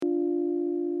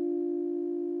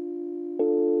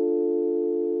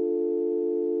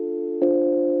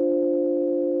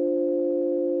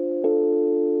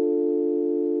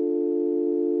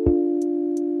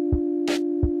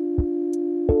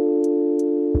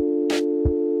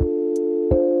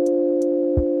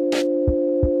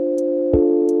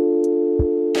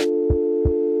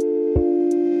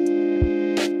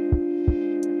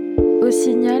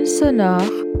sonore,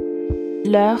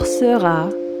 l'heure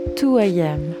sera 2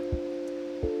 a.m.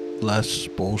 Less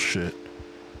bullshit,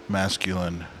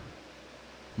 masculine,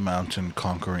 mountain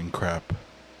conquering crap.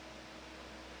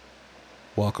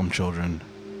 Welcome, children,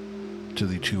 to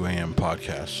the 2 a.m.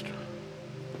 podcast.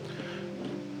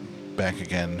 Back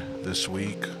again this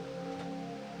week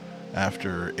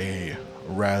after a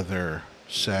rather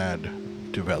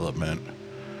sad development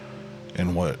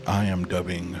in what I am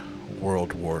dubbing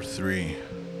World War III,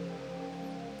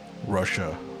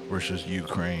 Russia versus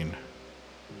Ukraine.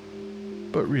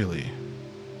 But really,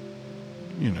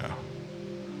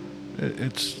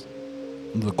 it's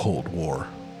the Cold War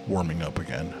warming up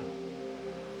again.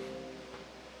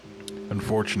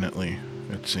 Unfortunately,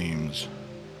 it seems,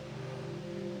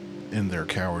 in their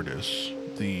cowardice,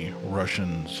 the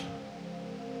Russians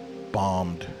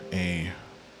bombed a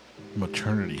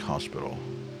maternity hospital.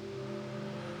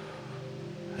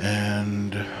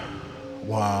 And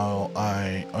while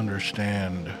I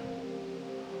understand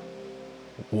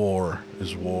war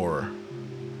is war,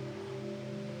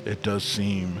 it does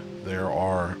seem there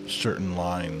are certain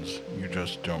lines you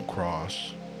just don't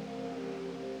cross.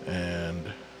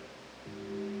 And,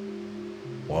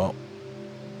 well,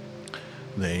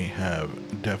 they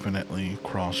have definitely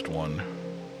crossed one.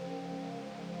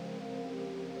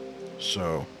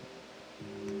 So,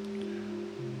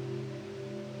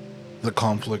 the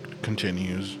conflict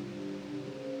continues.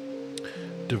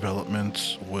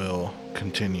 Developments will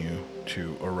continue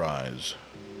to arise.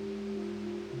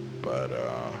 But,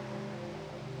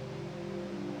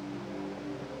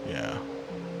 yeah.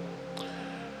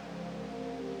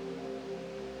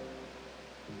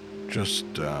 Just,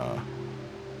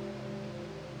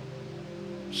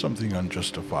 something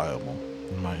unjustifiable,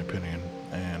 in my opinion.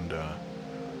 And,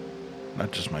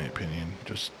 not just my opinion,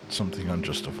 just something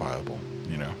unjustifiable,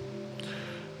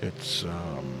 It's,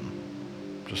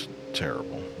 just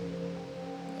terrible.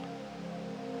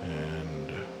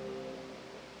 And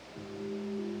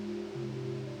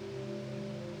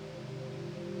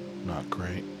not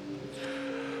great.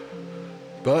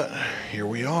 But here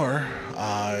we are.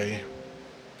 I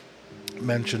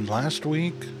mentioned last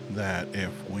week that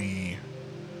if we,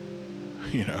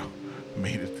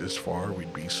 made it this far,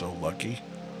 we'd be so lucky.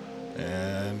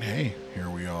 And hey, here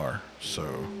we are.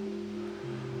 So,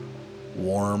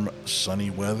 warm, sunny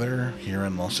weather here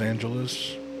in Los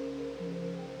Angeles.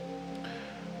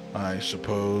 I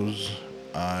suppose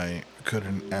I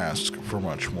couldn't ask for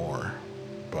much more,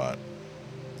 but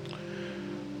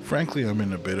frankly, I'm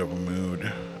in a bit of a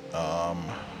mood.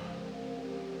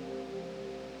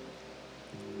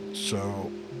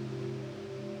 So,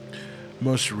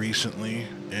 most recently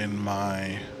in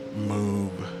my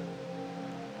move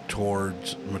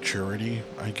towards maturity,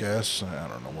 I guess, I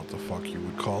don't know what the fuck you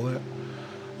would call it,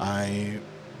 I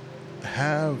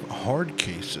have hard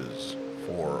cases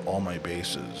for all my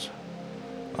bases,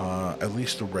 at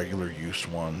least the regular use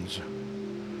ones,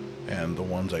 and the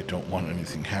ones I don't want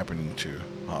anything happening to,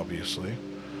 obviously.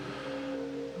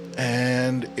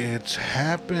 And it's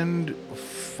happened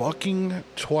fucking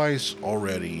twice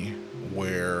already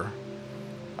where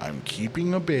I'm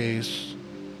keeping a base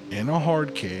in a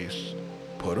hard case,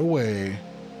 put away.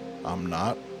 I'm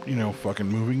not, fucking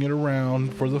moving it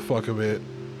around for the fuck of it.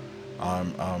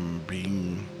 I'm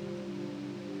being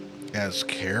as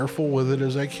careful with it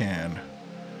as I can.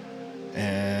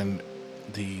 And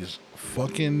these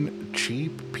fucking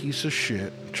cheap piece of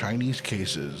shit Chinese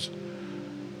cases,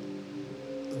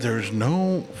 there's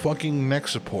no fucking neck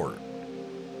support.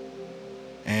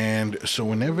 And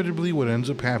so inevitably what ends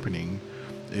up happening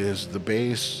is the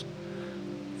base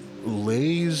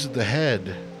lays the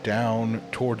head down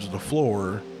towards the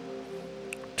floor,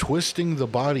 twisting the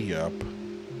body up,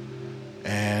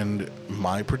 and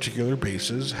my particular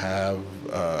bases have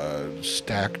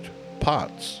stacked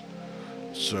pots.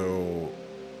 So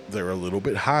they're a little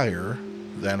bit higher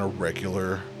than a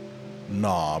regular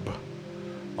knob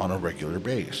on a regular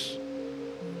base.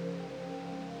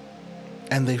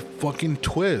 And they fucking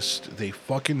twist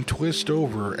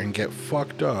over and get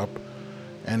fucked up.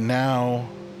 And now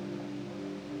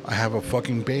I have a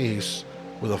fucking base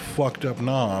with a fucked up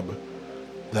knob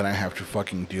that I have to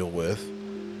fucking deal with.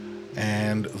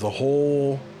 And the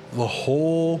whole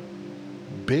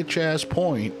bitch ass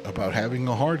point about having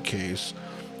a hard case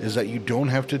is that you don't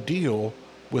have to deal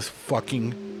with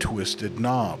fucking twisted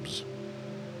knobs.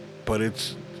 But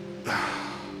it's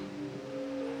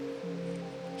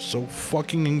so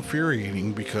fucking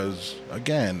infuriating because,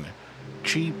 again,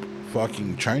 cheap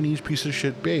fucking Chinese piece of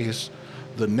shit base,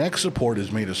 the neck support is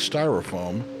made of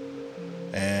styrofoam,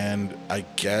 and I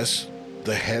guess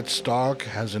the headstock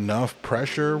has enough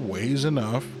pressure, weighs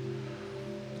enough,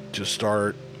 to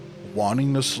start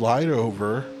wanting to slide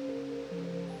over,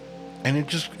 and it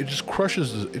just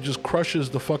crushes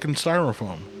the fucking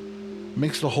styrofoam,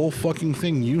 makes the whole fucking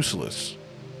thing useless.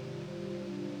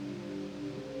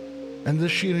 And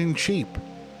this shit ain't cheap,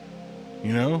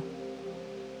 you know.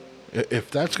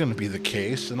 If that's gonna be the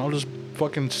case, then I'll just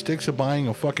fucking stick to buying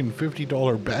a fucking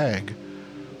 $50 bag.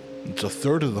 It's a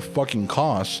third of the fucking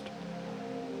cost,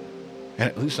 and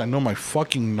at least I know my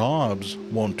fucking knobs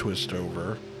won't twist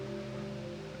over.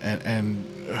 And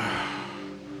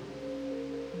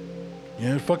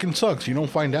yeah, it fucking sucks. You don't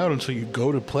find out until you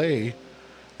go to play,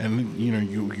 and you know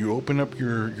you open up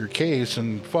your case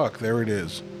and fuck, there it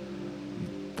is.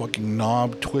 Fucking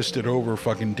knob twisted over,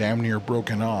 fucking damn near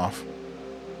broken off.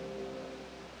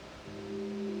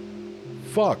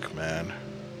 Fuck, man.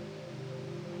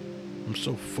 I'm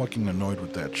so fucking annoyed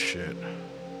with that shit.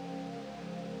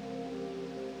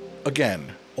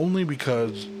 Again, only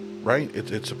because, right,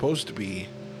 it's supposed to be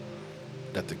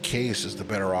that the case is the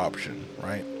better option,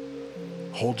 right?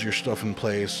 Holds your stuff in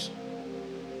place,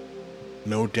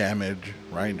 no damage,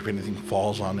 right? If anything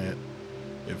falls on it,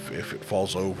 if it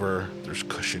falls over, there's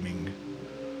cushioning,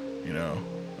 you know.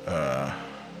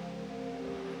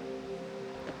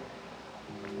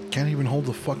 Can't even hold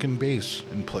the fucking base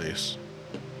in place.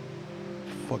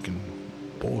 Fucking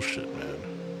bullshit, man.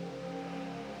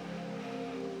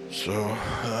 So,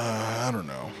 I don't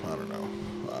know.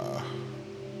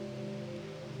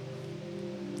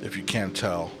 If you can't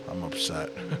tell, I'm upset.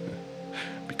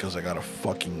 Because I got a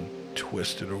fucking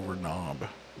twisted over knob.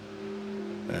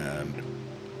 And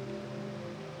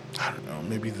I don't know,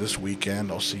 maybe this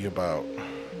weekend I'll see about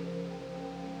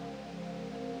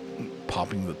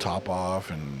popping the top off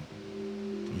and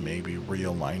maybe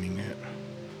realigning it.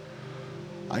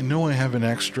 I know I have an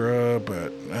extra,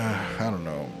 but I don't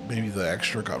know. Maybe the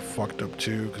extra got fucked up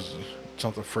too, because it's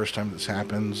not the first time this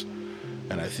happens.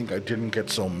 And I think I didn't get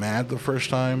so mad the first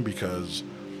time because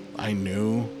I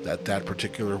knew that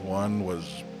particular one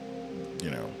was, you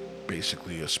know,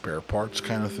 basically a spare parts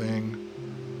kind of thing.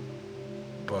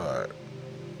 But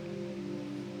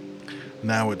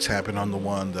now it's happened on the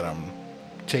one that I'm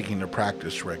taking to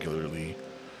practice regularly.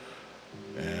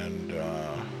 And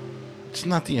it's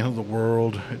not the end of the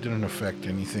world. It didn't affect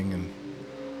anything, and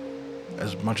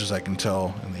as much as I can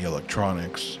tell in the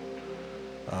electronics,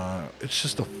 it's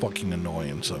just the fucking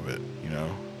annoyance of it, you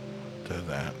know,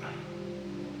 that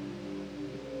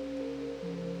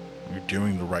you're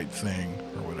doing the right thing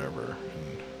or whatever,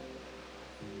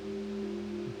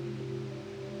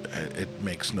 and it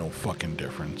makes no fucking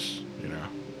difference, you know.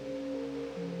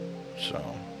 So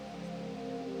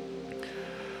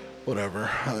whatever.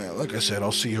 Like I said,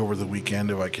 I'll see over the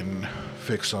weekend if I can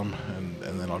fix them,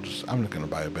 and then I'm just gonna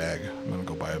buy a bag. I'm gonna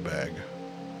go buy a bag.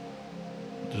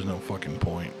 There's no fucking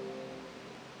point.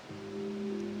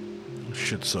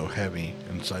 Shit's so heavy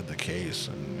inside the case,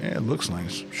 and yeah, it looks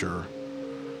nice, sure,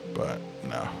 but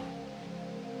no.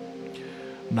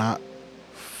 Not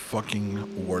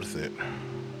fucking worth it.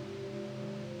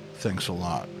 Thanks a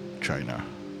lot, China.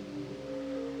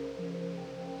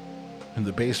 And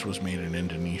the base was made in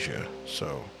Indonesia,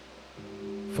 so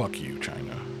fuck you,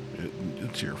 China.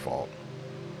 It's your fault.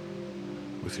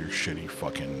 With your shitty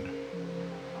fucking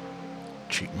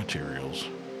cheap materials.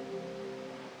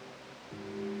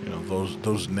 You know,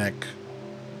 those neck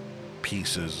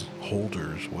pieces,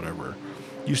 holders, whatever,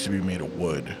 used to be made of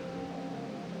wood.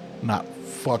 Not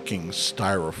fucking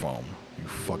styrofoam. You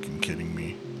fucking kidding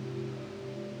me?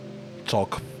 It's all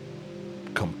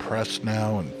compressed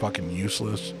now and fucking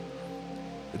useless.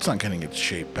 It's not getting its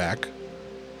shape back.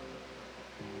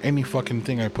 Any fucking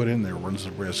thing I put in there runs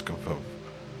the risk of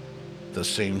the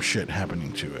same shit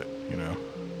happening to it, you know?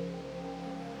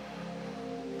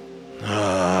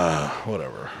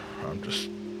 Whatever.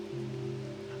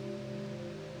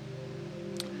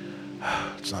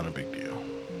 It's not a big deal.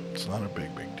 It's not a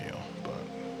big deal, but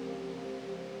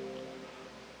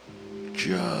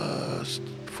just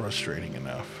frustrating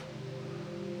enough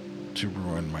to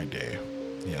ruin my day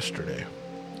yesterday.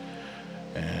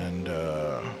 And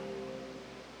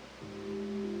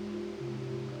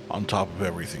on top of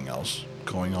everything else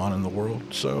going on in the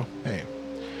world. So, hey,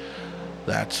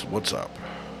 that's what's up,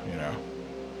 you know.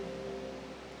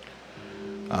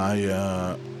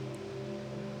 I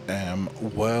am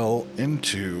well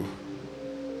into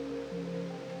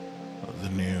the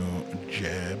new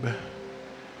Jeb,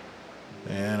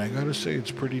 and I gotta say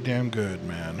it's pretty damn good,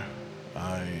 man.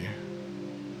 I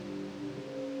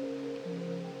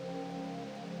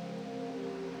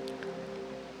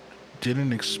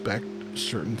didn't expect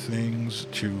certain things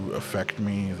to affect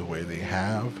me the way they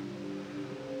have,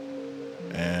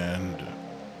 and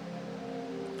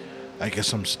I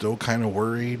guess I'm still kind of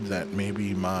worried that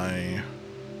maybe my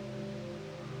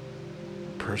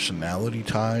personality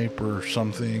type or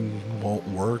something won't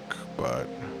work, but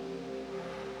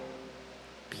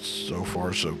so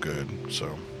far so good.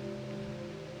 So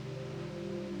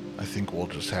I think we'll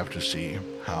just have to see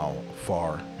how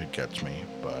far it gets me,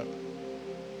 but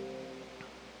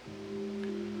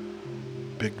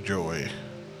big joy.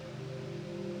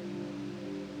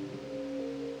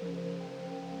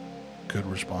 Good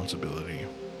responsibility.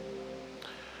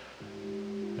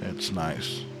 It's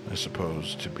nice, I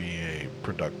suppose, to be a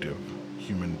productive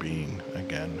human being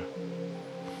again.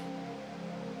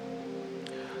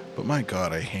 But my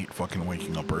god, I hate fucking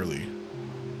waking up early.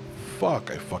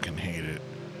 Fuck, I fucking hate it.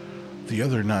 The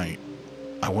other night,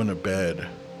 I went to bed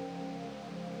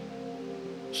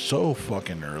so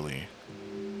fucking early.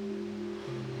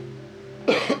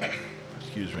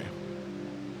 Excuse me.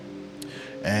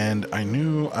 And I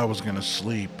knew I was gonna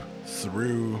sleep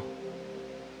through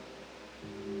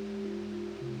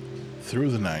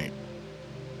the night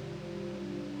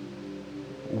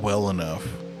well enough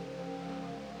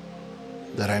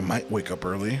that I might wake up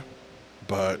early,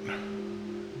 but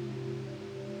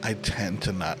I tend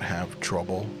to not have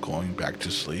trouble going back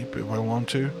to sleep if I want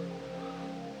to,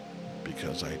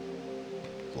 because I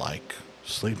like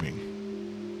sleeping.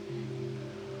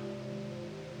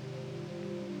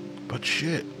 But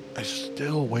shit, I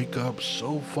still wake up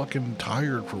so fucking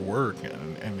tired for work,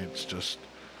 and it's just,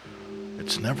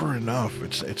 it's never enough.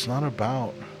 It's not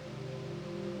about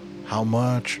how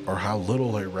much or how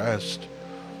little I rest.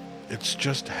 It's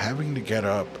just having to get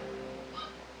up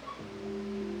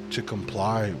to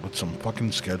comply with some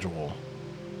fucking schedule.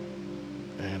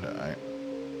 And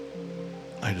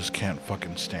I just can't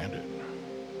fucking stand it.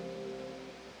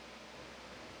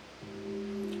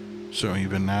 So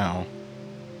even now,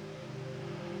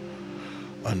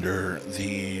 under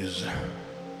these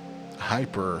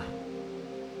hyper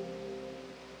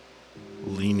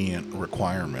lenient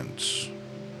requirements,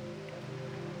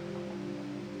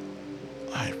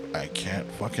 I can't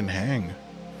fucking hang.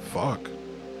 Fuck.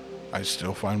 I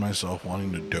still find myself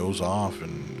wanting to doze off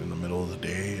in the middle of the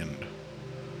day, and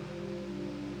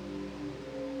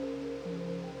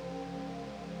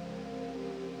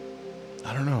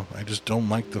I don't know. I just don't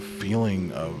like the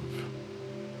feeling of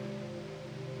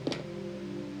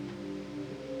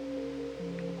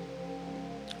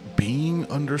being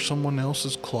under someone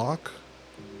else's clock,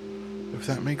 if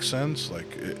that makes sense.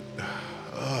 Like, it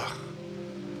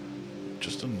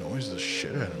just annoys the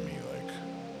shit out of me. Like,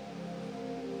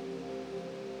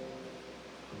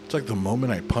 it's like the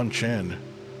moment I punch in,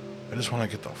 I just want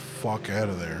to get the fuck out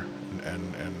of there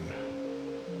and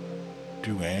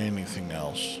do anything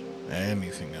else,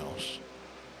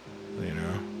 you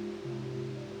know?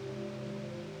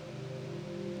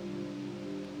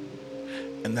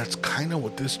 And that's kind of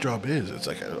what this job is. It's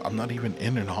like I'm not even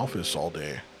in an office all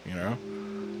day, you know?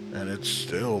 And it's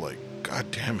still like, god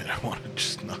damn it, I want to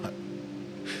just not.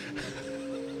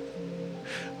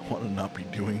 I want to not be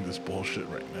doing this bullshit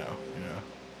right now, you know?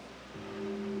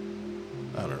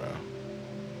 I don't know.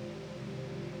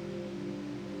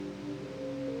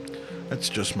 It's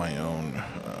just my own.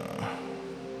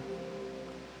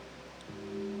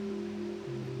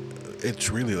 It's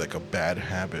really like a bad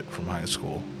habit from high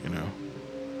school, you know?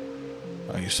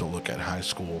 I used to look at high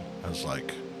school as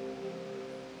like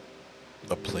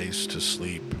a place to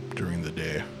sleep during the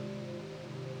day.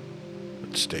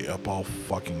 I'd stay up all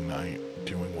fucking night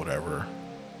doing whatever.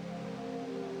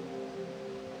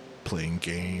 Playing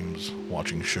games,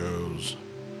 watching shows,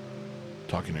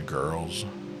 talking to girls.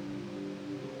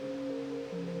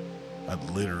 I'd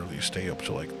literally stay up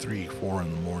till like 3, 4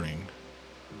 in the morning.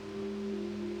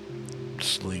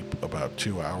 Sleep about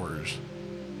 2 hours.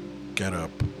 Get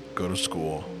up, go to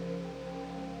school,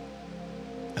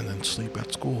 and then sleep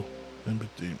at school in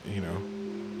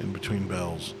between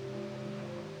bells.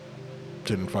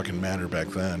 Didn't fucking matter back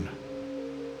then.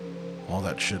 All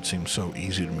that shit seemed so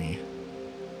easy to me.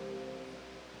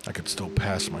 I could still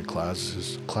pass my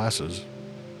classes,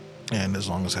 and as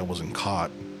long as I wasn't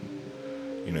caught,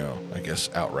 I guess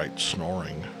outright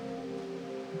snoring,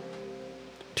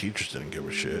 teachers didn't give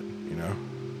a shit,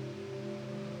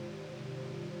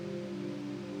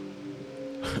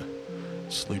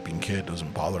 Sleeping kid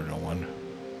doesn't bother no one.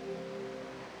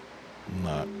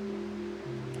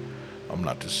 I'm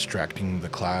not distracting the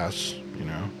class,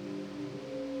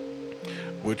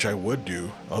 which I would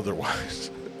do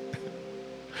otherwise.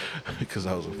 Because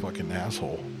I was a fucking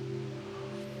asshole.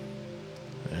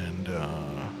 And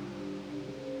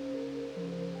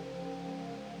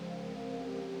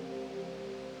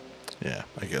yeah,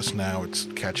 I guess now it's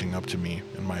catching up to me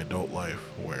in my adult life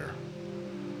where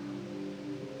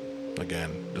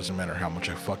Again, doesn't matter how much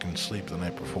I fucking sleep the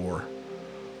night before.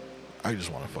 I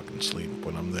just want to fucking sleep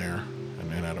when I'm there,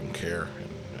 and I don't care.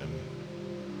 And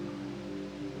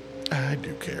I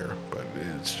do care, but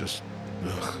it's just,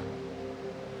 ugh.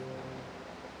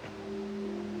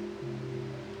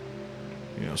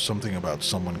 You know, something about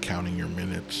someone counting your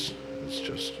minutes. It's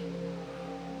just,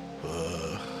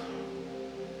 ugh.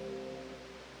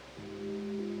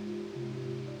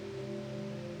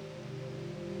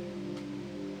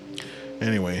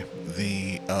 Anyway,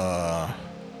 I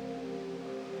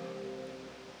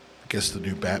guess the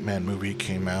new Batman movie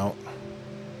came out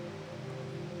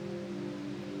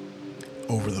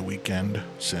over the weekend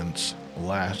since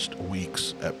last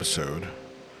week's episode.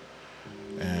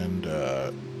 And,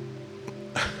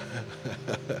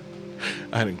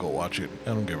 I didn't go watch it. I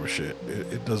don't give a shit.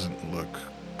 It doesn't look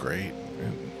great.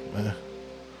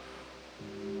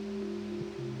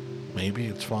 Maybe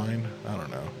it's fine. I don't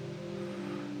know.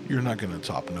 You're not going to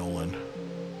top Nolan.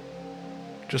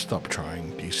 Just stop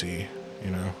trying, DC,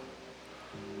 you know?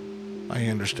 I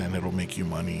understand it'll make you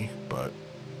money, but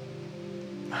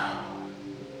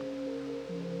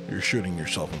you're shooting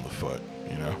yourself in the foot,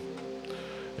 you know?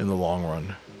 In the long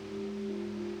run.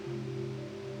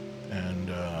 And,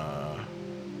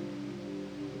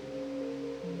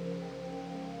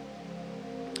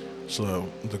 so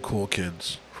the cool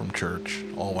kids from church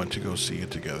all went to go see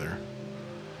it together.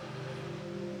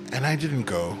 And I didn't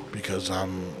go because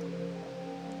I'm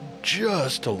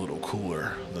just a little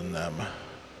cooler than them.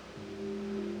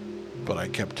 But I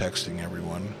kept texting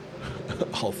everyone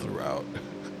all throughout.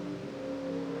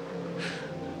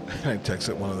 And I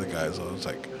texted one of the guys, I was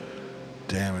like,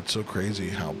 damn, it's so crazy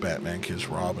how Batman kissed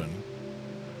Robin.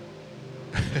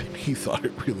 And he thought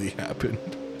it really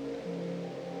happened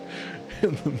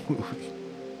in the movie.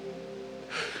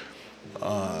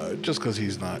 Just because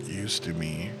he's not used to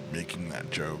me making that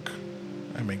joke.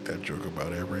 I make that joke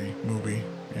about every movie,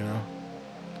 you know?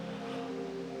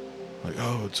 Like,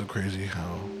 oh, it's so crazy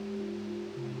how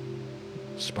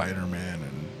Spider-Man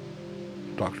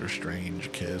and Doctor Strange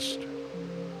kissed.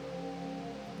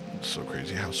 It's so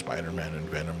crazy how Spider-Man and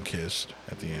Venom kissed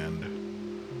at the end.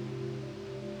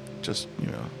 Just, you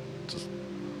know, just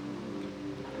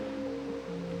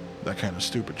that kind of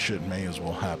stupid shit may as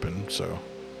well happen, so.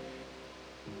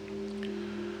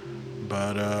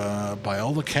 But by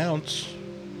all accounts,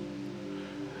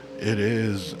 it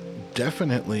is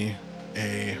definitely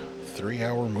a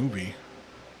 3-hour movie.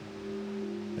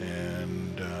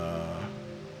 And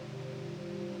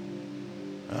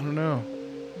I don't know.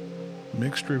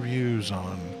 Mixed reviews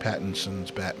on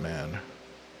Pattinson's Batman.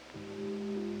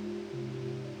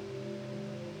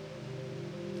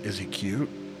 Is he cute?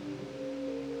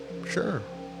 Sure.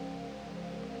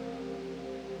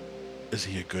 Is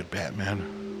he a good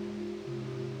Batman?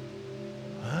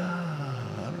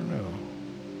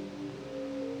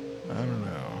 I don't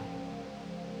know.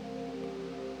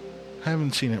 I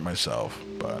haven't seen it myself,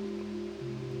 but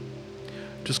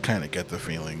just kind of get the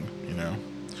feeling, you know?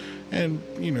 And,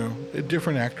 you know,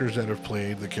 different actors that have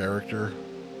played the character.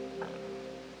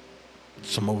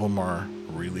 Some of them are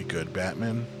really good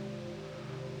Batman.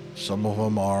 Some of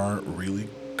them are really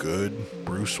good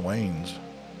Bruce Waynes.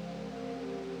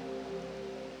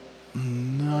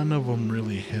 None of them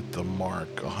really hit the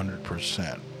mark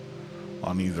 100%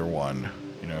 on either one,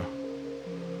 you know?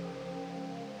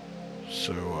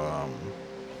 So,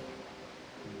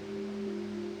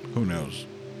 who knows?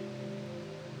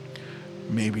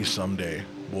 Maybe someday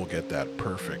we'll get that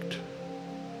perfect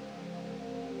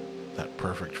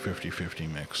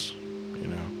 50-50 mix, you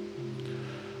know?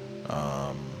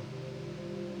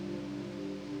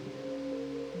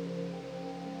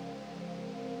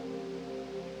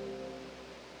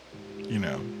 You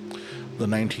know, the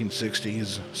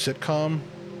 1960s sitcom,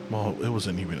 well, it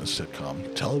wasn't even a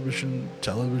sitcom,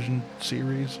 television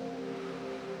series.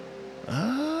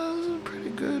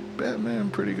 Pretty good Batman,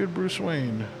 pretty good Bruce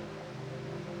Wayne.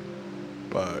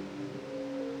 But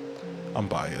I'm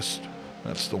biased.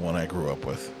 That's the one I grew up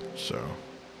with, so.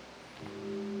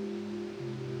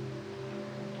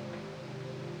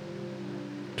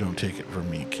 Don't take it from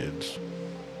me, kids.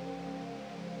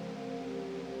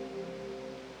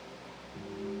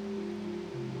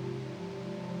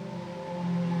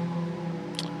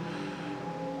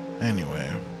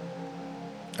 Anyway,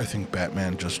 I think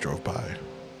Batman just drove by.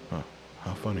 Oh,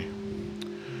 how funny.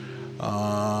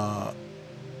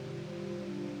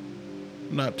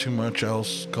 Not too much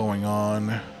else going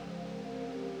on.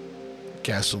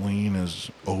 Gasoline is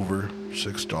over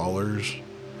 $6,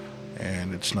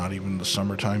 and it's not even the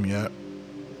summertime yet.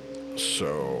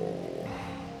 So,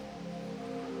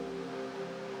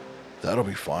 that'll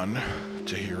be fun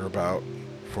to hear about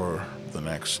for the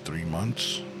next 3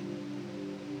 months.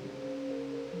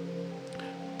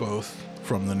 Both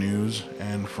from the news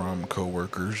and from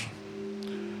coworkers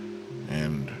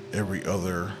and every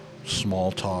other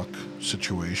small talk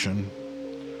situation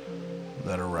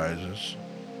that arises.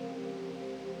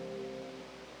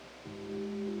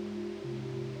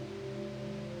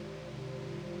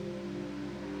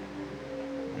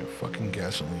 Fucking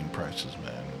gasoline prices,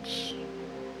 man.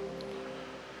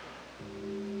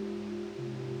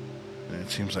 It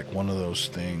seems like one of those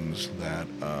things that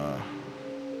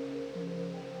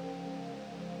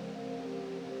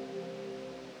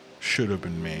should have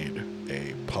been made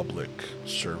a public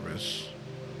service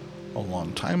a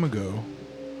long time ago,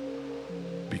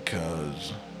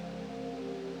 because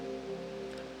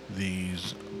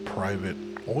these private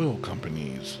oil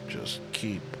companies just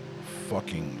keep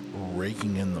fucking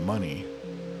raking in the money,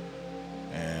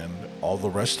 and all the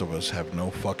rest of us have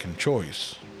no fucking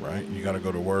choice, right? You gotta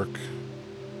go to work,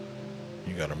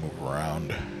 you gotta move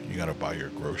around, you gotta buy your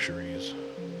groceries.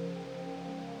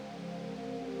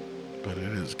 But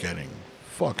it is getting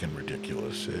fucking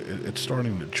ridiculous. It's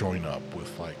starting to join up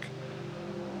with like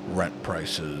rent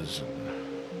prices and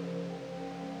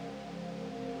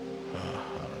I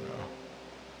don't know.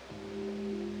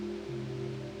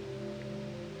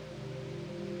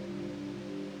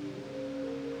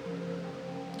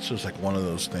 It's just like one of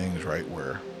those things, right,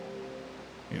 where,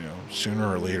 you know, sooner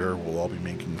or later we'll all be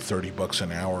making $30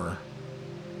 an hour,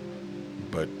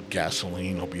 but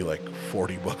gasoline will be like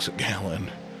 $40 a gallon.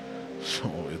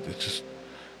 So it's just,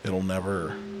 it'll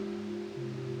never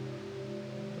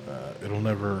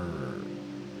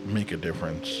make a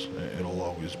difference. It'll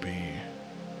always be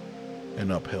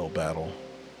an uphill battle.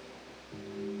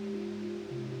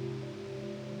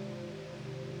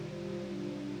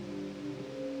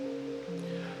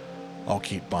 I'll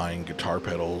keep buying guitar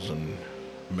pedals and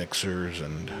mixers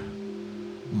and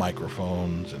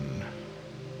microphones and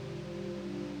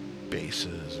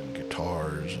basses and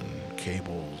guitars and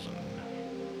cables and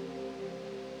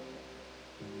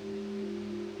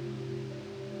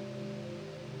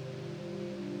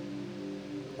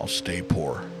I'll stay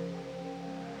poor.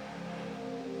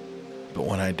 But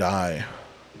when I die,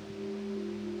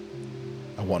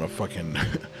 I want a Viking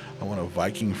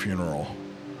funeral,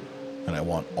 and I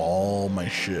want all my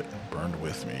shit burned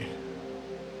with me.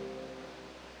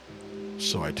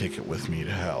 So I take it with me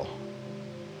to hell.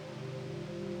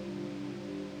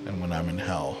 And when I'm in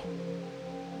hell,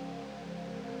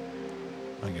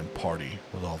 I can party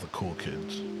with all the cool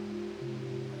kids.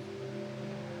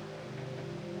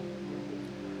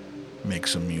 Make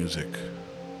some music.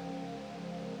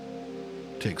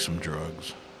 Take some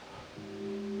drugs.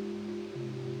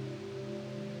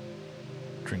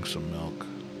 Drink some milk.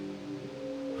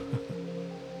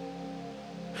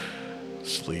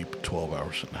 Sleep 12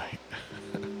 hours a night.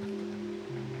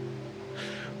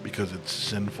 Because it's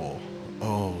sinful.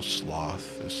 Oh,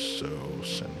 sloth is so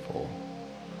sinful.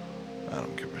 I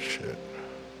don't give a shit.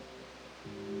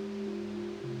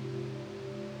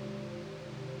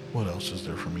 What else is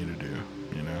there for me to do,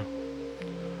 you know?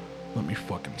 Let me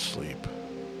fucking sleep.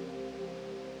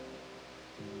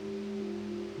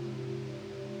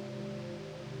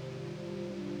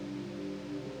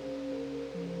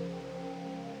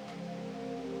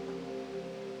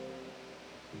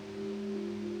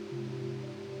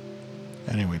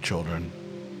 Anyway, children,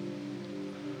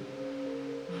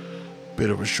 bit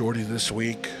of a shorty this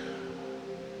week.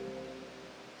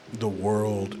 The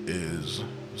world is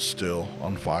still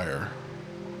on fire,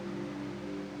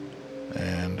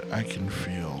 and I can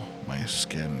feel my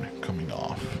skin coming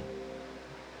off.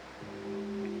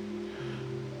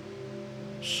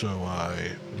 So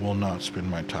I will not spin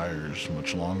my tires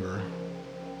much longer.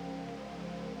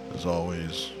 As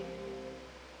always,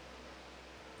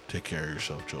 take care of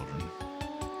yourself, children.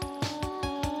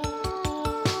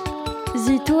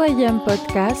 The 2AM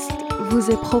Podcast vous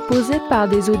est proposé par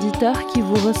des auditeurs qui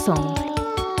vous ressemblent.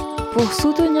 Pour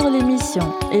soutenir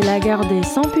l'émission et la garder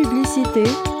sans publicité,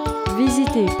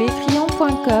 visitez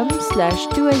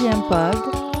patreon.com/2AMPod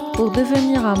pour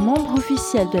devenir un membre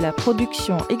officiel de la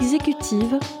production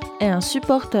exécutive et un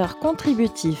supporter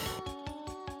contributif.